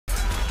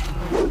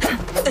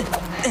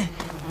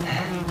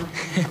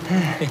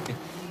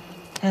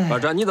老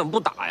詹，你怎么不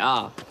打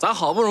呀？咱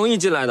好不容易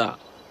进来的。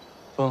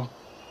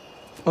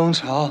蜂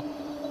巢，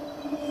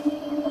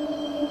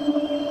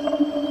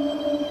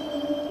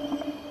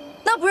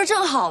那不是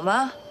正好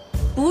吗？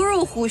不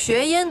入虎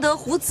穴，焉得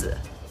虎子？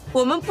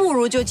我们不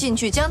如就进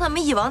去，将他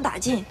们一网打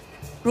尽，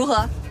如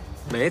何？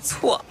没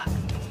错。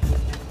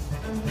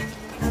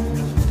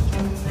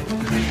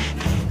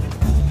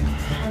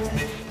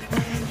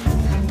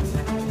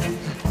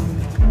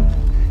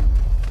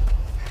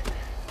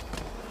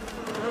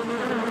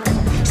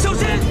小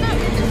心！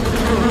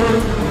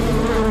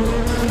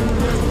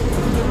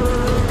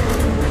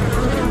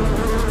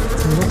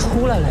怎么都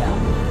出来了呀？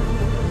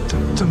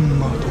这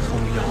么多蜂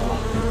妖啊！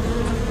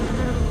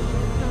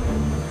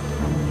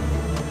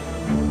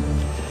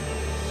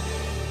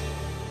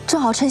正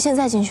好趁现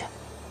在进去。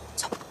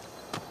走。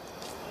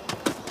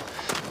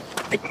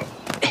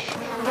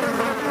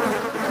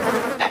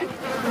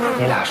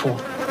你俩说，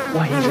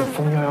万一这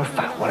蜂妖要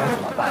返回来怎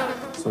么办？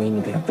所以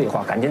你别废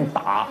话，赶紧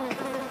打。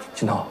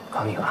心头，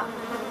靠你了。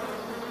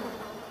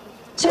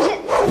小心！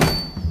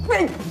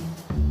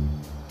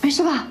没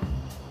事吧？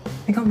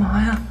你干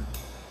嘛呀？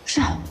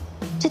是，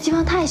这地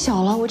方太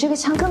小了，我这个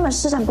枪根本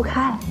施展不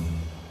开。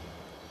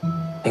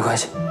没关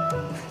系。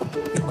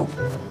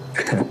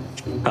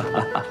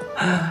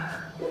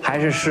还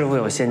是师傅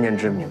有先见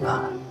之明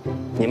啊！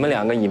你们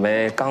两个以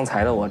为刚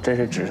才的我真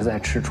是只是在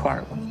吃串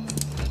吗？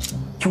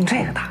用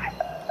这个打呀！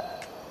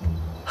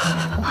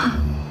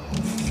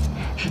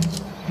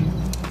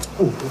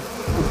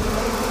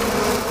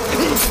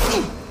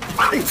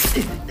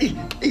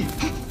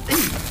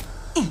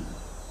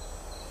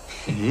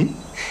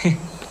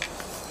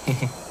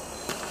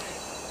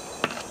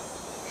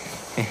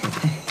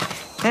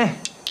哎，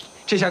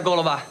这下够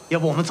了吧？要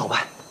不我们走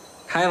吧？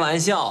开玩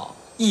笑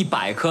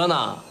，100颗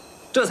呢，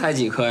这才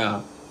几颗呀？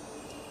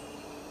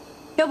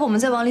要不我们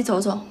再往里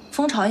走走，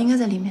蜂巢应该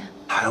在里面。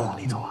还要往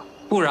里走啊？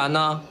不然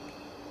呢？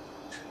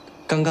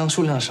刚刚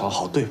数量少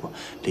好对付，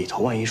里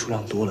头万一数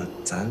量多了，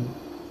咱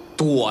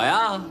躲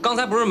呀！刚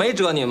才不是没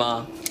蛰你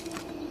吗？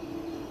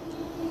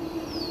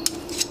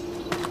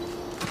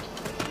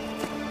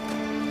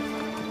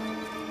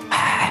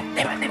哎，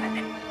那边。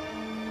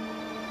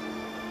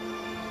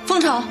蜂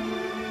巢。